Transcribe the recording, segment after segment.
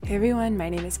Hey everyone, my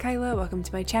name is Kyla. Welcome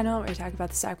to my channel where I talk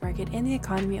about the stock market and the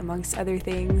economy amongst other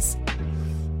things.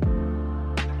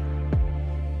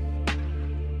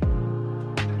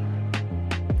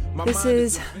 This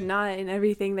is not an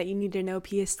everything that you need to know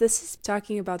piece. This is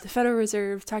talking about the Federal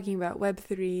Reserve, talking about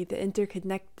Web3, the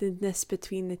interconnectedness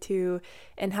between the two,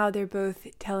 and how they're both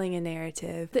telling a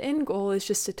narrative. The end goal is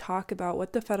just to talk about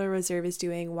what the Federal Reserve is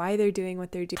doing, why they're doing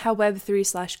what they're doing, how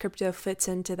Web3/crypto fits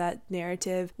into that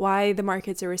narrative, why the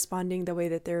markets are responding the way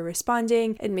that they're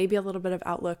responding, and maybe a little bit of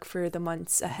outlook for the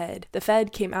months ahead. The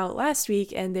Fed came out last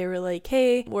week and they were like,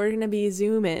 hey, we're going to be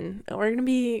zooming. We're going to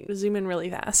be zooming really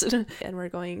fast and we're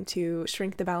going to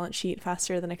shrink the balance sheet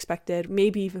faster than expected,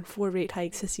 maybe even 4 rate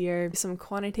hikes this year, some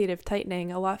quantitative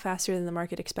tightening a lot faster than the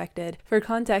market expected. For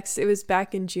context, it was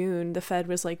back in June, the Fed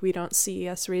was like, we don't see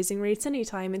us raising rates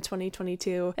anytime in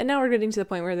 2022, and now we're getting to the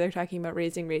point where they're talking about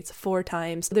raising rates 4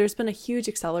 times. There's been a huge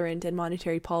accelerant in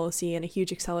monetary policy and a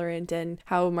huge accelerant in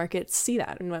how markets see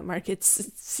that and what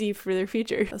markets see for their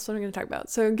future. That's what I'm going to talk about.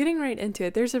 So getting right into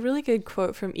it, there's a really good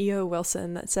quote from E.O.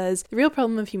 Wilson that says, the real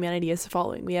problem of humanity is the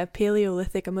following. We have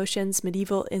Paleolithic emotions,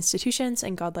 medieval institutions,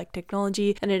 and godlike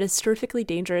technology, and it is terrifically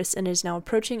dangerous and is now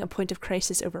approaching a point of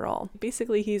crisis overall.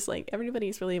 Basically, he's like,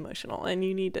 everybody's really emotional and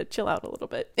you need to chill out a little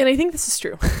bit. And I think this is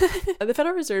true. The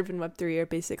Federal Reserve and Web3 are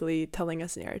basically telling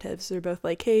us narratives. They're both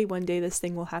like, hey, one day this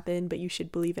thing will happen, but you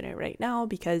should believe in it right now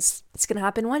because it's going to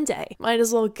happen one day. Might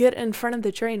as well get in front of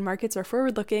the train. Markets are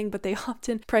forward-looking, but they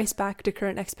often price back to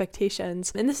current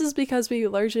expectations. And this is because we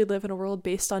largely live in a world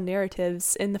based on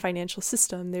narratives in the financial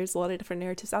system. There's a lot of different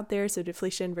narratives out there. So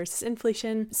deflation versus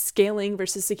inflation, scaling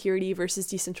versus security versus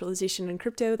decentralization in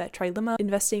crypto, that trilemma,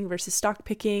 investing versus stock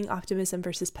picking, optimism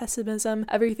versus pessimism.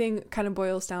 Everything kind of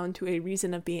boils down to a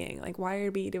reason of being. Like, why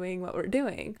are we doing what we're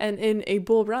doing? And in a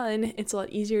bull run, it's a lot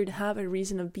easier to have a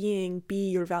reason of being be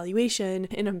your valuation.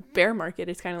 In a bear market,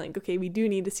 it's kind of like, okay, we do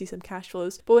need to see some cash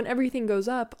flows. But when everything goes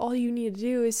up, all you need to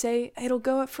do is say, it'll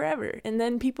go up forever. And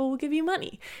then people will give you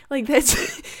money. Like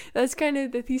that's kind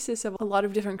of the thesis of a lot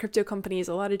of different crypto companies,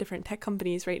 a lot of different tech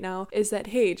companies right now, is that,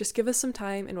 hey, just give us some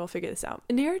time and we'll figure this out.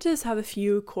 Narratives have a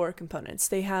few core components.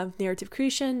 They have narrative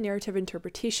creation, narrative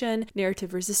interpretation,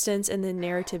 narrative resistance, and then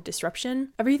narrative disruption.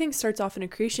 Everything starts off in a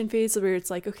creation phase where it's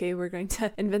like, okay, we're going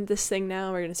to invent this thing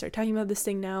now, we're going to start talking about this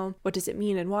thing now, what does it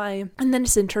mean and why? And then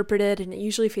it's interpreted, and it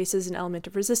usually faces an element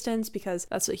of resistance because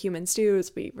that's what humans do,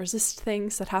 is we resist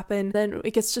things that happen. Then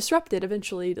it gets disrupted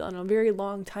eventually on a very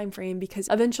long time frame because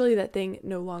eventually that thing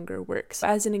no longer works.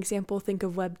 As an example, think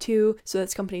of Web 2. So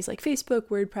that's companies like Facebook,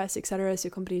 WordPress, etc. So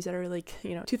companies that are like,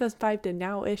 2005 to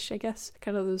now-ish, I guess,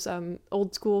 kind of those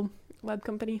old school web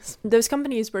companies. Those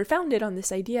companies were founded on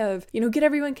this idea of, get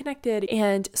everyone connected,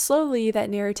 and slowly that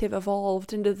narrative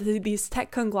evolved into these tech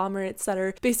conglomerates that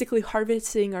are basically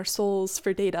harvesting our souls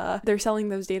for data. They're selling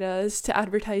those data to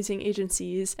advertising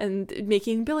agencies and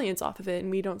making billions off of it, and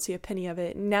we don't see a penny of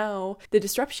it. Now, the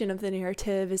disruption of the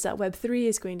narrative is that Web3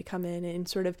 is going to come in and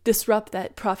sort of disrupt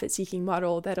that profit-seeking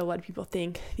model that a lot of people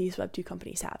think these Web2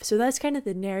 companies have. So that's kind of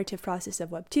the narrative process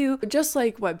of Web2. Just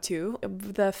like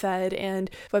Web2, the Fed and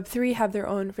Web3 have their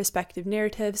own respective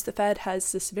narratives. The Fed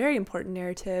has this very important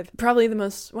narrative, probably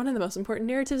one of the most important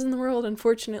narratives in the world,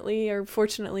 unfortunately, or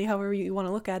fortunately, however you want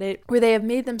to look at it, where they have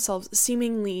made themselves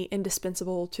seemingly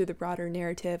indispensable to the broader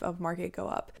narrative of market go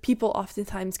up. People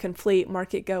oftentimes conflate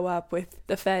market go up with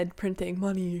the Fed printing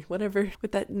money, whatever,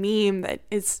 with that meme that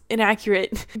is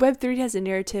inaccurate. Web3 has a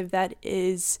narrative that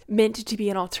is meant to be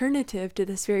an alternative to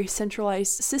this very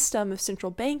centralized system of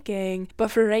central banking, but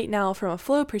for right now, from a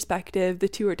flow perspective, the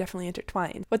two are definitely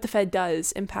intertwined. What the Fed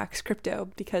does impacts crypto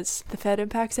because the Fed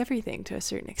impacts everything to a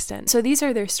certain extent. So these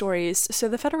are their stories. So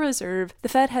the Federal Reserve, the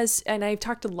Fed has, and I've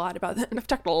talked a lot about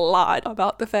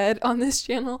the Fed on this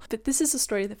channel, but this is the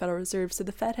story of the Federal Reserve. So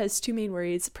the Fed has 2 main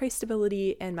worries, price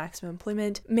stability and maximum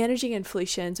employment. Managing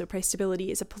inflation, so price stability,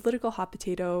 is a political hot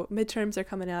potato. Midterms are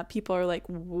coming up. People are like,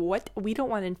 what? We don't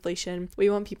want inflation.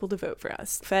 We want people to vote for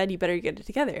us. Fed, you better get it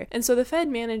together. And so the Fed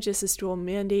manages this dual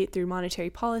mandate through monetary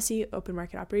policy, open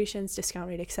market operations, discount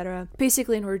rate, etc.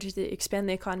 Basically, in order to expand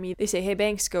the economy, they say, hey,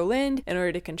 banks, go lend. In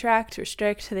order to contract,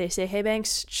 restrict, they say, hey,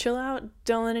 banks, chill out,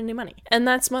 don't lend any money. And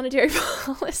that's monetary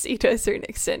policy to a certain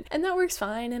extent. And that works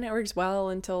fine, and it works well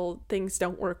until things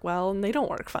don't work well, and they don't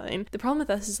work fine. The problem with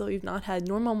us is that we've not had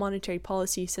normal monetary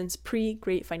policy since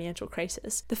pre-Great Financial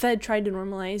Crisis. The Fed tried to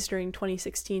normalize during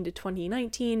 2016 to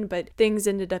 2019, but things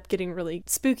ended up getting really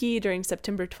spooky during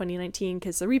September 2019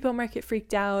 because the repo market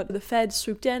freaked out. The Fed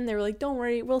swooped in. They were like, don't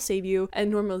worry, we'll save you.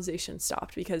 And normalization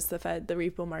stopped because the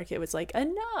repo market was like,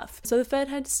 enough. So the Fed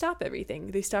had to stop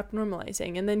everything. They stopped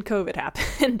normalizing. And then COVID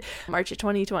happened March of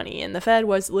 2020. And the Fed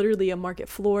was literally a market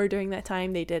floor during that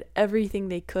time. They did everything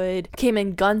they could, came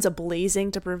in guns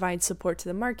a-blazing to provide support to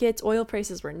the markets. Oil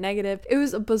prices were negative. It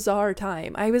was a bizarre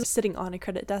time. I was sitting on a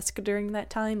credit desk during that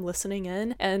time listening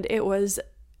in, and it was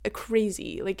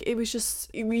crazy. Like, it was just,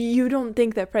 you don't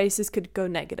think that prices could go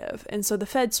negative. And so the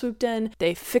Fed swooped in,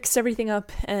 they fixed everything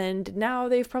up, and now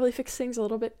they've probably fixed things a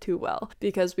little bit too well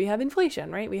because we have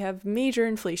inflation, right? We have major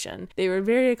inflation. They were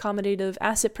very accommodative.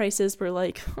 Asset prices were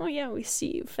like, oh yeah, we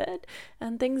see you, Fed,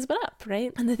 and things went up,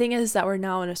 right? And the thing is that we're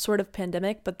now in a sort of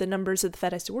pandemic, but the numbers that the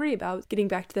Fed has to worry about, getting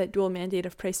back to that dual mandate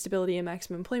of price stability and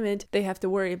maximum employment, they have to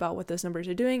worry about what those numbers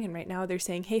are doing. And right now they're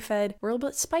saying, hey Fed, we're a little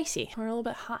bit spicy, we're a little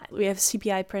bit hot. We have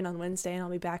CPI print on Wednesday, and I'll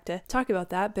be back to talk about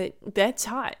that, but that's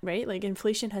hot, right? Like,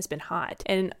 inflation has been hot,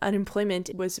 and unemployment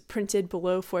was printed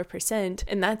below 4%,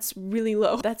 and that's really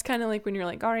low. That's kind of like when you're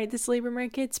like, all right, this labor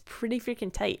market's pretty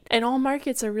freaking tight, and all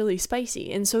markets are really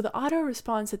spicy. And so the auto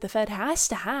response that the Fed has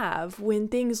to have when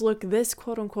things look this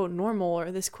quote-unquote normal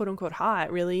or this quote-unquote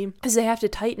hot, really, is they have to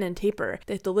tighten and taper.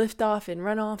 They have to lift off and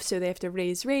run off, so they have to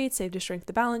raise rates, they have to shrink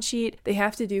the balance sheet, they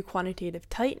have to do quantitative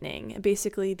tightening,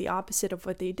 basically the opposite of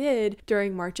what they did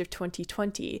during March of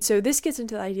 2020. So this gets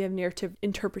into the idea of narrative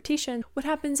interpretation. What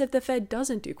happens if the Fed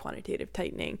doesn't do quantitative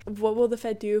tightening? What will the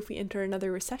Fed do if we enter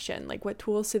another recession? Like, what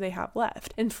tools do they have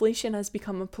left? Inflation has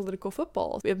become a political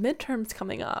football. We have midterms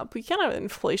coming up. We can't have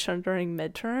inflation during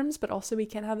midterms, but also we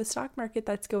can't have a stock market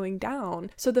that's going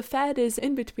down. So the Fed is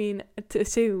in between, to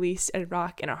say the least, a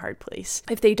rock and a hard place.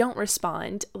 If they don't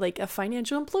respond, like, a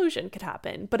financial implosion could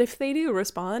happen. But if they do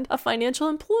respond, a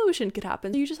financial implosion could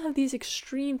happen. So you just have these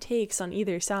extreme takes on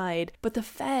either side. But the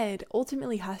Fed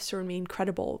ultimately has to remain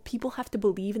credible. People have to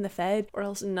believe in the Fed, or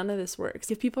else none of this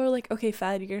works. If people are like, okay,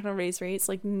 Fed, you're gonna raise rates,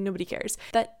 like, nobody cares.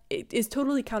 That is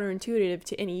totally counterintuitive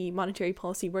to any monetary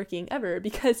policy working ever,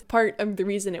 because part of the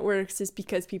reason it works is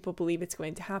because people believe it's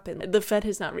going to happen. The Fed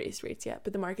has not raised rates yet,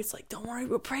 but the market's like, don't worry,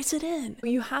 we'll price it in.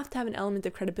 You have to have an element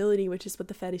of credibility, which is what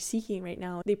the Fed is seeking right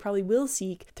now. They probably will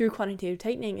seek through quantitative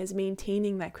tightening, is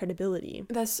maintaining that credibility.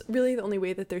 That's really the only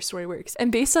way that their story works.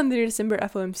 And based on their December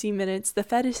FOMC minutes, the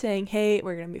Fed is saying, hey,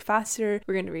 we're going to be faster,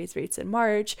 we're going to raise rates in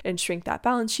March and shrink that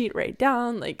balance sheet right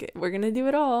down, like, we're going to do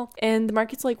it all. And the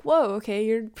market's like, whoa, okay,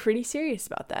 you're pretty serious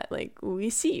about that, like, we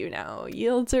see you now,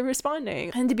 yields are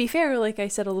responding. And to be fair, like I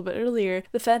said a little bit earlier,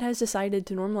 the Fed has decided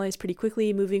to normalize pretty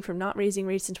quickly, moving from not raising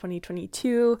rates in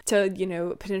 2022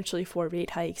 to, potentially 4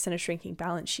 rate hikes and a shrinking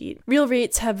balance sheet. Real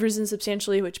rates have risen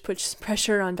substantially, which puts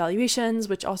pressure on valuations,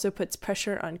 which also puts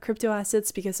pressure on crypto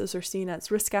assets, because those are seen as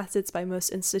risk assets by most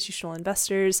institutional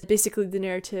investors. Basically, the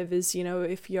narrative is,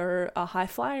 if you're a high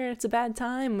flyer, it's a bad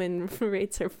time when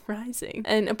rates are rising.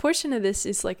 And a portion of this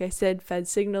is, like I said, Fed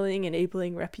signaling,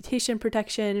 enabling reputation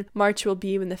protection. March will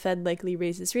be when the Fed likely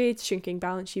raises rates. Shrinking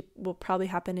balance sheet will probably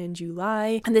happen in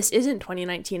July. And this isn't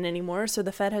 2019 anymore, so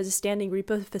the Fed has a standing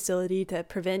repo facility to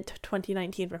prevent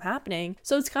 2019 from happening.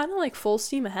 So it's kind of like full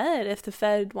steam ahead if the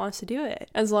Fed wants to do it,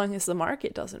 as long as the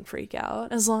market doesn't freak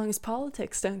out, as long as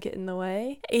politics don't get in the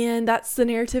way. And that's the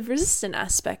narrative resistant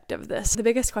aspect of this. The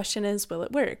biggest question is, will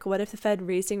it work? What if the Fed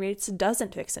raising rates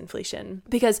doesn't fix inflation?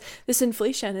 Because this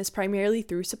inflation is primarily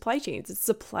through supply chains. It's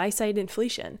supply side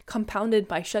inflation, compounded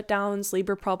by shutdowns,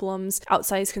 labor problems,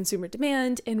 outsized consumer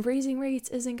demand, and raising rates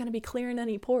isn't going to be clearing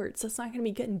any ports. It's not going to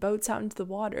be getting boats out into the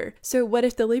water. So what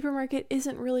if the labor market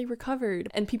isn't really recovered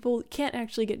and people can't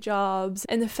actually get jobs,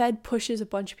 and the Fed pushes a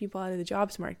bunch of people out of the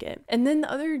jobs market? And then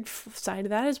the other side of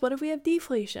that is, what if we have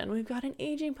deflation? We've got an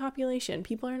aging population.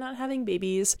 People are not having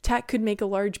babies. Tech could make a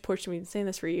large portion, we've been saying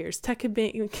this for years, tech could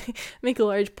make a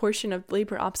large portion of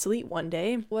labor obsolete one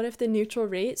day. What if the neutral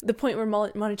rate, the point where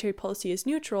monetary policy is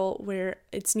neutral, where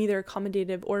it's neither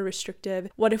accommodative or restrictive,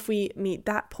 what if we meet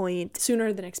that point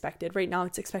sooner than expected? Right now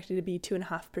it's expected to be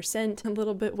 2.5%, a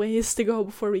little bit ways to go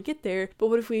before we get there, but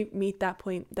what if we meet that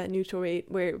point, that neutral rate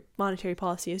where monetary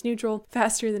policy is neutral,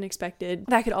 faster than expected?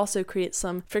 That could also create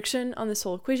some friction on this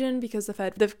whole equation, because the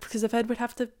Fed would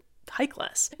have to hike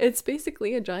less. It's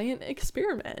basically a giant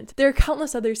experiment. There are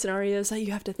countless other scenarios that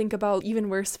you have to think about. Even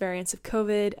worse variants of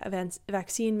COVID,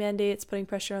 vaccine mandates putting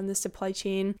pressure on the supply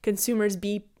chain, consumers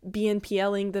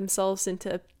BNPLing themselves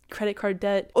into credit card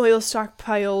debt, oil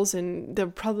stockpiles, and the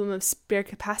problem of spare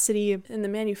capacity in the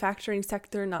manufacturing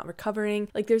sector not recovering.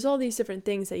 Like, there's all these different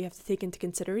things that you have to take into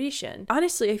consideration.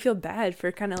 Honestly, I feel bad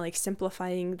for kind of like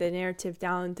simplifying the narrative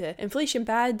down to inflation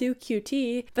bad, do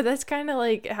QT, but that's kind of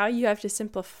like how you have to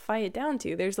simplify it down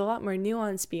to. There's a lot more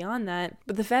nuance beyond that,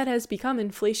 but the Fed has become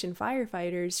inflation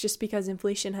firefighters just because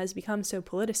inflation has become so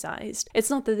politicized. It's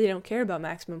not that they don't care about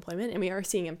maximum employment, and we are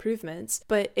seeing improvements,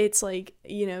 but it's like,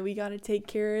 we got to take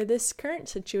care of this current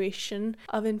situation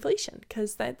of inflation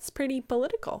because that's pretty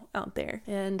political out there,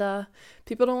 and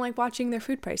people don't like watching their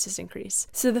food prices increase.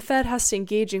 So the Fed has to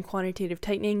engage in quantitative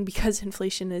tightening because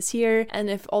inflation is here, and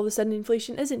if all of a sudden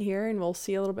inflation isn't here, and we'll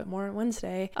see a little bit more on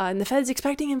Wednesday, and the Fed's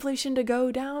expecting inflation to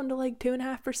go down to like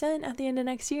 2.5% at the end of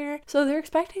next year, so they're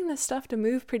expecting this stuff to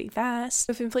move pretty fast.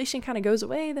 If inflation kind of goes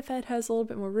away, the Fed has a little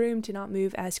bit more room to not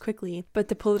move as quickly, but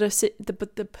the politicalization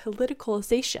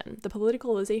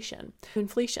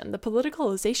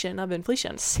of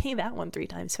inflation, say that one 3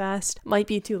 times fast, might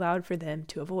be too loud for them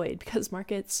to avoid because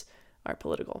markets are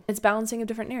political. It's balancing of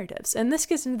different narratives. And this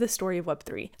gets into the story of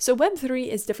Web3. So Web3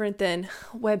 is different than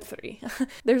Web3.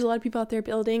 There's a lot of people out there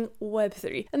building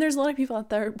Web3. And there's a lot of people out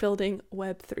there building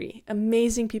Web3.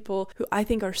 Amazing people who I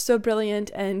think are so brilliant.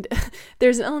 And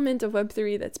there's an element of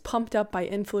Web3 that's pumped up by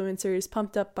influencers,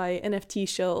 pumped up by NFT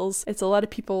shills. It's a lot of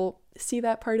people see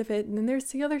that part of it, and then there's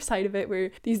the other side of it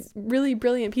where these really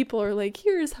brilliant people are like,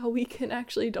 here's how we can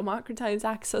actually democratize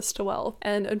access to wealth.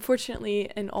 And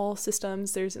unfortunately, in all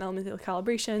systems there's an element of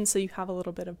calibration, so you have a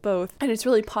little bit of both, and it's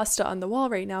really pasta on the wall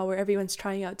right now where everyone's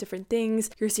trying out different things.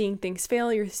 You're seeing things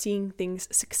fail, you're seeing things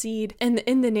succeed, and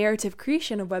in the narrative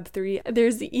creation of Web3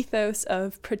 there's the ethos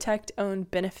of protect, own,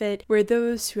 benefit, where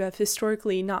those who have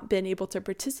historically not been able to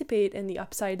participate in the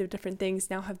upside of different things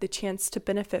now have the chance to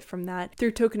benefit from that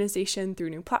through tokenization, through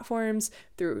new platforms,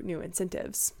 through new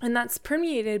incentives. And that's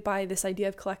permeated by this idea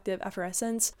of collective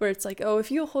effervescence, where it's like, oh, if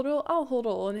you hodl, I'll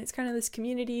hodl. And it's kind of this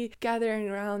community gathering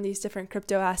around these different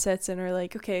crypto assets and are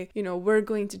like, okay, we're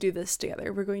going to do this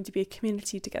together. We're going to be a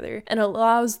community together. And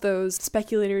allows those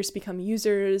speculators to become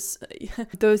users.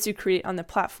 Those who create on the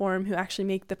platform, who actually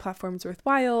make the platforms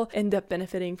worthwhile, end up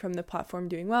benefiting from the platform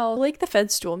doing well. Like the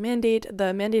Fed's dual mandate,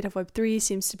 the mandate of Web3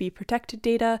 seems to be protect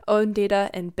data, own data,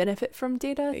 and benefit from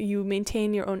data. You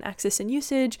maintain your own access and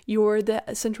usage, you're the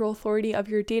central authority of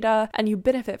your data, and you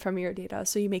benefit from your data,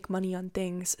 so you make money on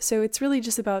things. So it's really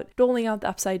just about doling out the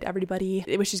upside to everybody,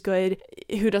 which is good.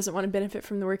 Who doesn't want to benefit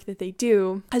from the work that they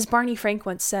do? As Barney Frank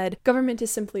once said, government is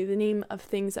simply the name of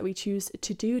things that we choose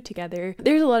to do together.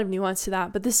 There's a lot of nuance to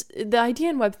that, but the idea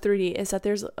in Web3 is that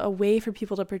there's a way for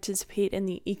people to participate in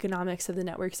the economics of the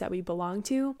networks that we belong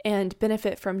to and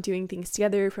benefit from doing things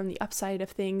together, from the upside of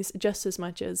things, just as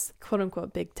much as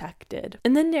quote-unquote big tech did.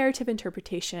 And then narrative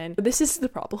interpretation. This is the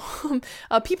problem.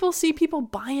 People see people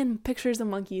buying pictures of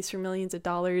monkeys for millions of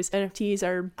dollars. NFTs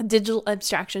are digital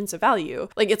abstractions of value.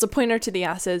 Like, it's a pointer to the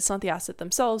asset. It's not the asset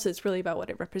themselves. It's really about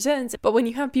what it represents. But when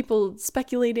you have people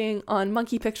speculating on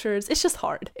monkey pictures, it's just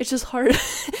hard. It's just hard.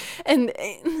 And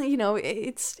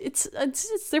it's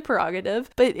their prerogative,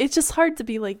 but it's just hard to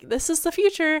be like, this is the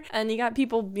future. And you got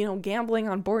people, gambling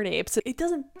on Bored Apes. It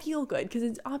doesn't feel good because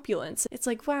it's opulence. It's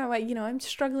like, wow, I'm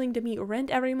struggling to meet rent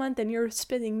every month and you're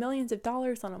spending millions of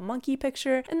dollars on a monkey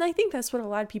picture. And I think that's what a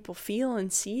lot of people feel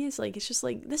and see, is like, it's just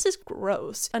like, this is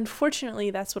gross.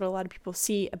 Unfortunately, that's what a lot of people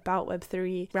see about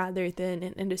Web3 rather than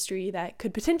an industry that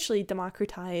could potentially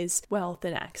democratize wealth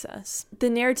and access. The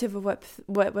narrative of what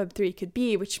Web3 could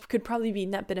be, which could probably be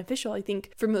net beneficial, I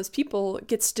think, for most people,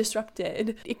 gets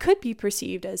disrupted. It could be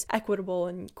perceived as equitable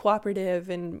and cooperative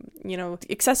and,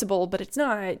 accessible, but it's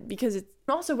not, because it's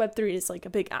also Web3 is like a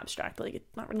big abstract, like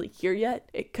it's not really here yet.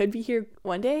 It could be here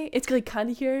one day. It's like kind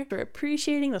of here. We're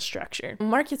appreciating the structure.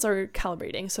 Markets are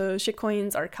calibrating. So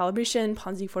shitcoins are calibration,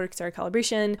 Ponzi forks are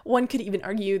calibration. One could even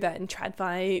argue that in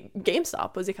TradFi,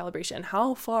 GameStop was a calibration.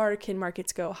 How far can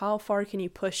markets go? How far can you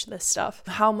push this stuff?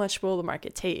 How much will the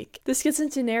market take? This gets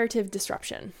into narrative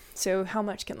disruption. So how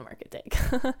much can the market take?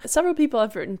 Several people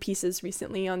have written pieces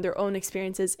recently on their own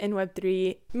experiences in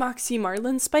Web3. Moxie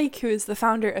Marlinspike, who is the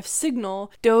founder of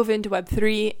Signal, dove into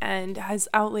Web3 and has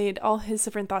outlaid all his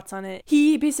different thoughts on it.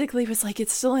 He basically was like,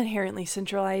 it's still inherently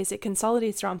centralized. It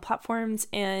consolidates around platforms,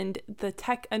 and the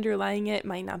tech underlying it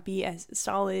might not be as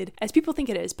solid as people think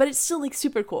it is, but it's still like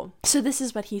super cool. So this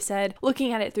is what he said.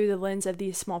 Looking at it through the lens of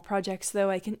these small projects,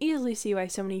 though, I can easily see why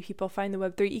so many people find the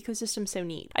Web3 ecosystem so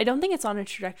neat. I don't think it's on a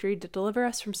trajectory to deliver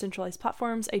us from centralized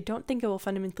platforms. I don't think it will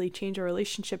fundamentally change our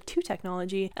relationship to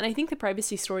technology, and I think the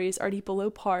privacy story is already below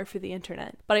par for the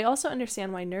internet. But I also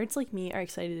understand why nerds like me are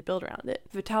excited to build around it.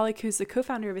 Vitalik, who's the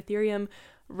co-founder of Ethereum,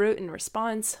 wrote in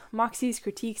response, Moxie's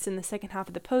critiques in the second half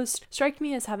of the post strike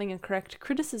me as having a correct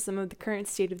criticism of the current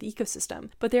state of the ecosystem,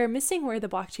 but they are missing where the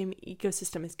blockchain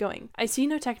ecosystem is going. I see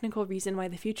no technical reason why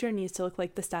the future needs to look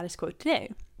like the status quo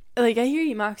today. Like, I hear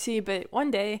you, Moxie, but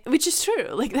one day, which is true,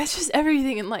 like, that's just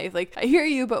everything in life. Like, I hear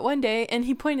you, but one day, and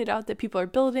he pointed out that people are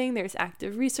building, there's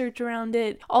active research around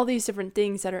it, all these different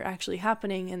things that are actually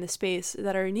happening in the space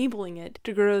that are enabling it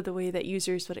to grow the way that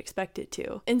users would expect it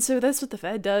to. And so that's what the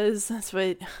Fed does, that's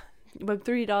what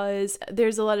Web3 does.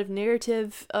 There's a lot of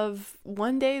narrative of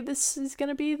one day this is going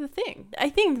to be the thing. I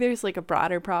think there's like a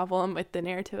broader problem with the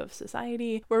narrative of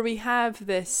society where we have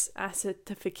this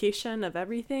assetification of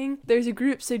everything. There's a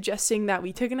group suggesting that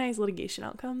we tokenize litigation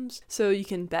outcomes so you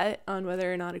can bet on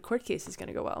whether or not a court case is going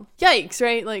to go well. Yikes,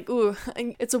 right? Like, ooh,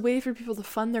 it's a way for people to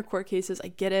fund their court cases. I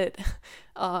get it.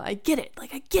 I get it.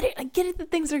 Like, I get it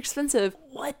that things are expensive.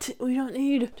 What? We don't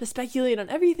need to speculate on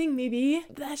everything, maybe.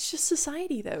 That's just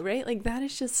society, though, right? Like, that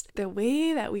is just the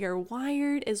way that we are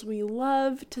wired, is we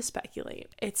love to speculate.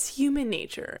 It's human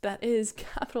nature. That is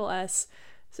capital S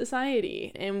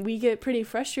society, and we get pretty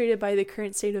frustrated by the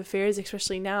current state of affairs,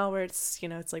 especially now where it's,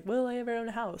 it's like, will I ever own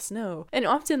a house? No. And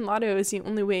often lotto is the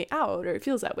only way out, or it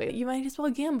feels that way. You might as well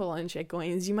gamble on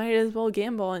shitcoins. You might as well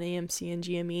gamble on AMC and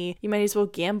GME. You might as well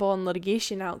gamble on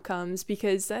litigation outcomes,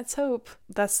 because that's hope.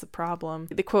 That's the problem.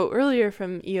 The quote earlier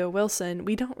from E.O. Wilson,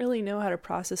 we don't really know how to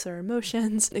process our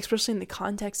emotions, especially in the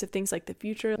context of things like the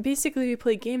future. Basically, we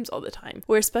play games all the time.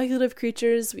 We're speculative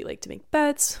creatures. We like to make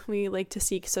bets. We like to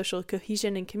seek social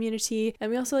cohesion and community, and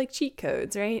we also like cheat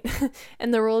codes, right?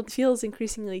 And the world feels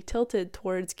increasingly tilted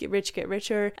towards get rich, get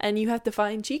richer, and you have to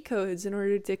find cheat codes in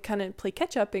order to kind of play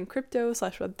catch up in crypto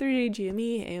 /Web3,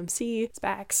 GME, AMC,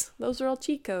 SPACs. Those are all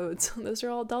cheat codes. Those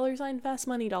are all $ fast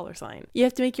money $. You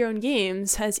have to make your own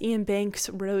games. As Ian Banks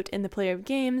wrote in The Player of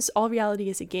Games, all reality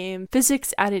is a game.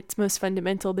 Physics at its most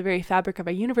fundamental, the very fabric of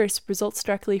our universe, results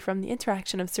directly from the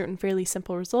interaction of certain fairly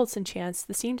simple results and chance.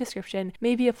 The same description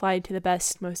may be applied to the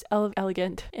best, most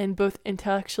elegant, and both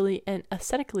intellectually and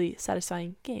aesthetically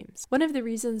satisfying games. One of the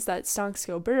reasons that stonks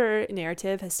go brr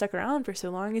narrative has stuck around for so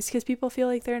long is because people feel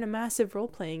like they're in a massive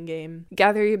role-playing game.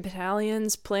 Gather your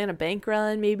battalions, plan a bank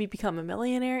run, maybe become a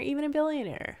millionaire, even a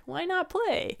billionaire. Why not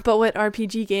play? But what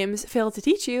RPG games fail to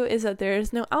teach you is that there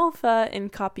is no alpha in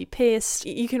copy-paste.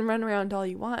 You can run around all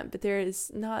you want, but there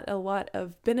is not a lot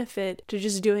of benefit to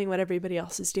just doing what everybody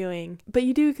else is doing. But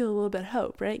you do get a little bit of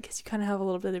hope, right? Because you kind of have a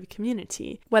little bit of a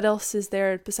community. What else is there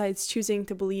besides choosing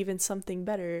to believe in something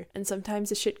better? And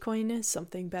sometimes a shitcoin is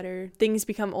something better. Things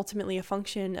become ultimately a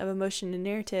function of emotion and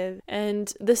narrative.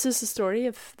 And this is the story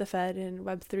of the Fed and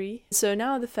Web3. So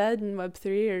now the Fed and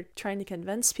Web3 are trying to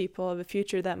convince people of a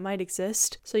future that might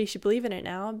exist. So you should believe in it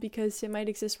now because it might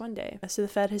exist one day. So the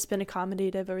Fed has been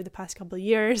accommodative over the past couple of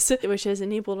years, which has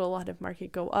enabled a lot of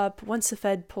market go up. Once the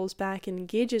Fed pulls back and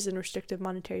engages in restrictive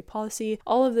monetary policy,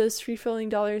 all of those free-flowing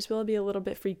dollars will be a little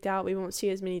bit freaked out. We won't see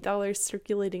as many dollars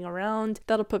circulating around.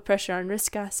 That'll put pressure on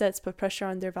risk assets, put pressure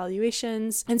on their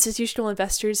valuations. Institutional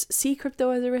investors see crypto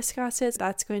as a risk asset.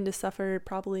 That's going to suffer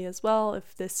probably as well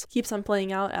if this keeps on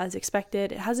playing out as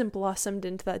expected. It hasn't blossomed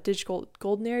into that digital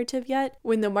gold narrative yet.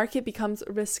 When the market becomes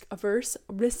risk averse,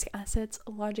 risk assets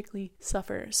logically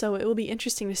suffer. So it will be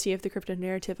interesting to see if the crypto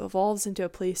narrative evolves into a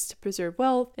place to preserve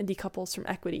wealth and decouples from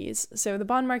equities. So the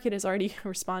bond market is already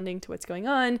responding to what's going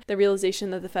on, the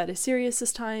realization that the Fed is serious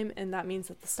this time, and that means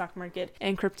that the stock market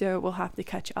and crypto will have to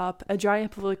catch up. A dry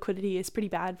up of liquidity is pretty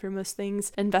bad for most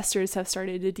things. Investors have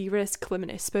started to de-risk, limit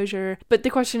exposure. But the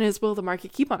question is, will the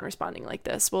market keep on responding like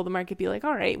this? Will the market be like,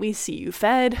 all right, we see you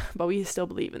Fed, but we still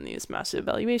believe in these massive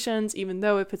valuations, even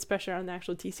though it puts pressure on the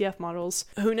actual TCF models?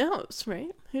 Who knows, right?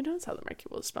 Who knows how the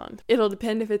market will respond? It'll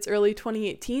depend if it's early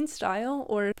 2018 style,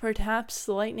 or perhaps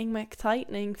the Lightning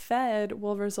McTightening Fed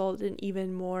will result in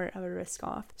even more of a risk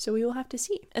off. So we will have to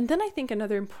see. And then I think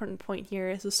another important point here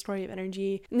is the story of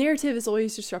energy. Narrative is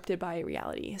always disrupted by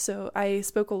reality. So I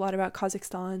spoke a lot about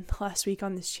Kazakhstan last week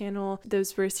on this channel.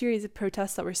 Those were a series of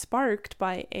protests that were sparked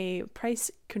by a price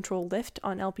control lift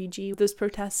on LPG. Those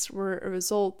protests were a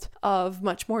result of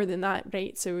much more than that,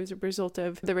 right? So it was a result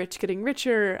of the rich getting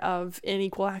richer, of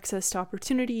unequal access to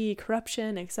opportunity,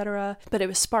 corruption, etc. But it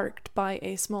was sparked by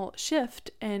a small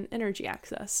shift in energy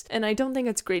access. And I don't think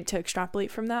it's great to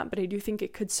extrapolate from that, but I do think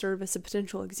it could serve as a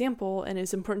potential example and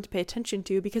is important to pay attention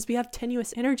to because we have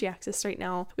tenuous energy access right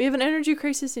now. We have an energy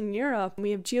crisis in Europe.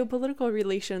 We have geopolitical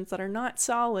relations that are not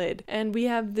solid. And we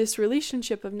have this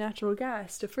relationship of natural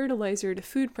gas to fertilizer to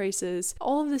food prices.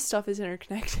 All of this stuff is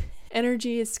interconnected.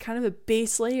 Energy is kind of a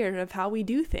base layer of how we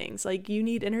do things. Like, you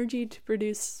need energy to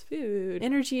produce food.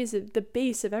 Energy is the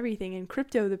base of everything. In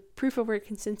crypto, the proof of work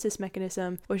consensus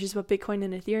mechanism, which is what Bitcoin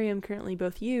and Ethereum currently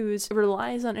both use,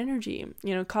 relies on energy.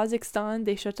 Kazakhstan,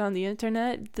 they shut down the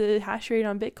internet. The hash rate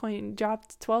on Bitcoin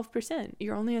dropped 12%.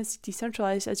 You're only as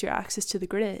decentralized as your access to the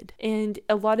grid. And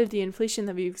a lot of the inflation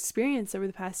that we've experienced over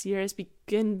the past year has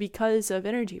begun because of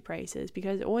energy prices,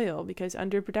 because oil, because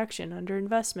underproduction,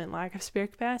 underinvestment, lack of spare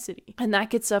capacity. And that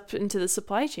gets up into the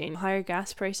supply chain. Higher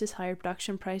gas prices, higher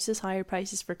production prices, higher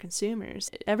prices for consumers.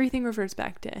 Everything reverts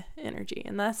back to energy.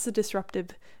 And that's the disruptive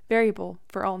variable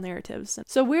for all narratives.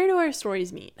 So where do our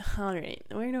stories meet? All right,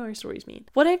 where do our stories meet?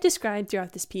 What I've described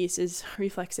throughout this piece is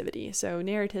reflexivity. So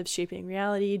narratives shaping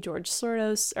reality, George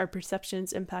Soros, our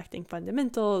perceptions impacting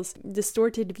fundamentals.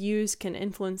 Distorted views can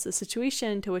influence the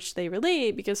situation to which they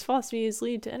relate because false views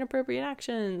lead to inappropriate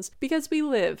actions. Because we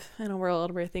live in a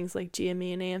world where things like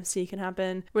GME and AMC can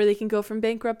happen, where they can go from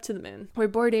bankrupt to the moon, where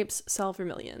Bored Apes sell for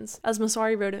millions. As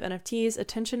Masari wrote of NFTs,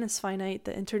 attention is finite,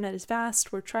 the internet is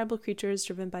vast, we're tribal creatures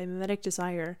driven by mimetic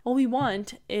desire. All we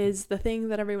want is the thing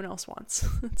that everyone else wants.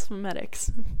 It's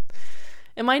mimetics.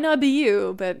 It might not be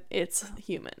you, but it's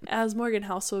human. As Morgan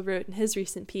Housel wrote in his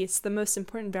recent piece, the most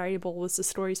important variable was the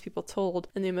stories people told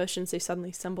and the emotions they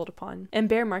suddenly stumbled upon. In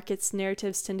bear markets,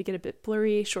 narratives tend to get a bit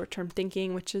blurry. Short-term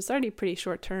thinking, which is already pretty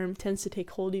short-term, tends to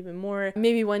take hold even more.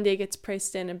 Maybe one day gets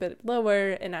priced in a bit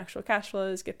lower, and actual cash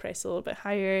flows get priced a little bit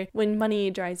higher. When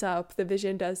money dries up, the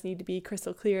vision does need to be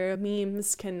crystal clear.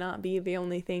 Memes cannot be the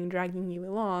only thing dragging you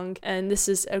along. And this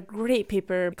is a great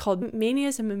paper called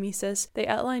Manias and Mimesis. They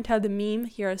outlined how the meme,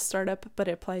 here a startup, but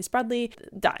it applies broadly,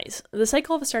 dies. The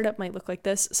cycle of a startup might look like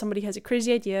this. Somebody has a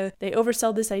crazy idea, they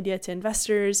oversell this idea to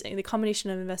investors, and the combination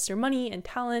of investor money and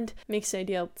talent makes the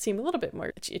idea seem a little bit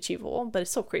more achievable, but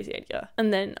it's still a crazy idea.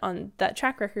 And then on that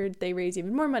track record, they raise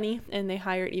even more money and they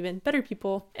hire even better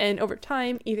people, and over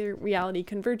time, either reality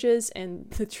converges and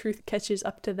the truth catches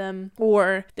up to them,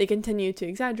 or they continue to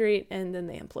exaggerate and then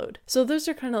they implode. So those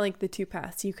are kind of like the two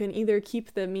paths. You can either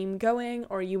keep the meme going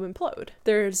or you implode.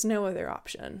 There's no other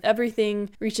option. Everything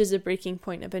reaches a breaking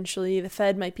point eventually. The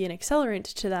Fed might be an accelerant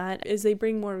to that. As they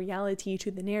bring more reality to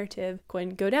the narrative, coin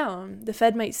go down. The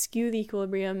Fed might skew the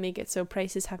equilibrium, make it so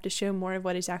prices have to show more of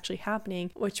what is actually happening,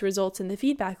 which results in the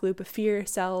feedback loop of fear,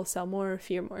 sell more,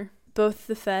 fear more. Both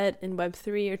the Fed and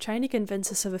Web3 are trying to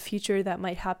convince us of a future that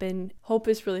might happen. Hope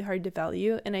is really hard to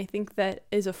value, and I think that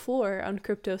is a floor on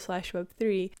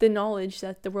crypto/Web3, the knowledge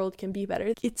that the world can be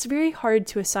better. It's very hard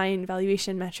to assign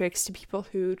valuation metrics to people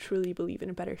who truly believe in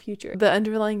a better future. The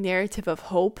underlying narrative of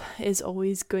hope is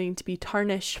always going to be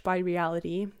tarnished by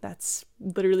reality. That's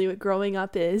literally what growing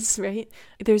up is, right?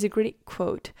 There's a great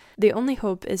quote. The only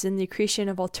hope is in the creation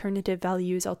of alternative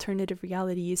values, alternative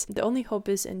realities. The only hope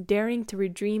is in daring to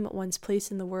redream one's place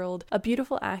in the world, a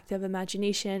beautiful act of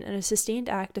imagination and a sustained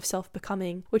act of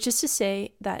self-becoming, which is to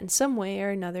say that in some way or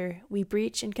another, we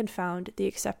breach and confound the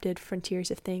accepted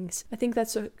frontiers of things. I think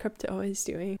that's what crypto is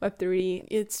doing. Web3,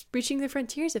 it's breaching the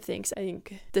frontiers of things. I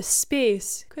think the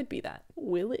space could be that.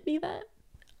 Will it be that?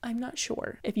 I'm not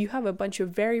sure. If you have a bunch of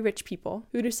very rich people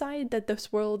who decide that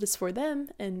this world is for them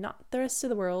and not the rest of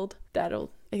the world,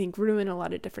 that'll, I think, ruin a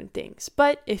lot of different things.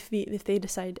 But if they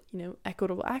decide,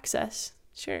 equitable access,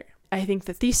 sure. I think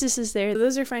the thesis is there.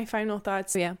 Those are my final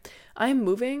thoughts. So yeah, I'm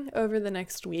moving over the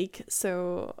next week,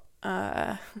 so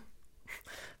I'm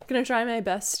gonna try my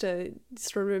best to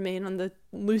sort of remain on the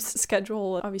loose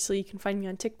schedule. Obviously, you can find me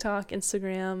on TikTok,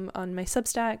 Instagram, on my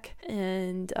Substack,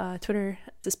 and Twitter.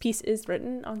 This piece is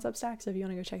written on Substack, so if you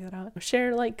want to go check that out,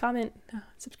 share, like, comment,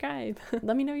 subscribe.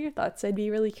 Let me know your thoughts. I'd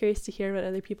be really curious to hear what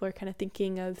other people are kind of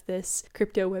thinking of this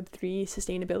crypto Web3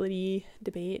 sustainability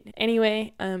debate.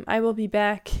 Anyway, I will be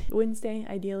back Wednesday,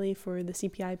 ideally, for the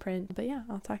CPI print. But yeah,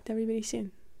 I'll talk to everybody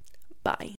soon. Bye.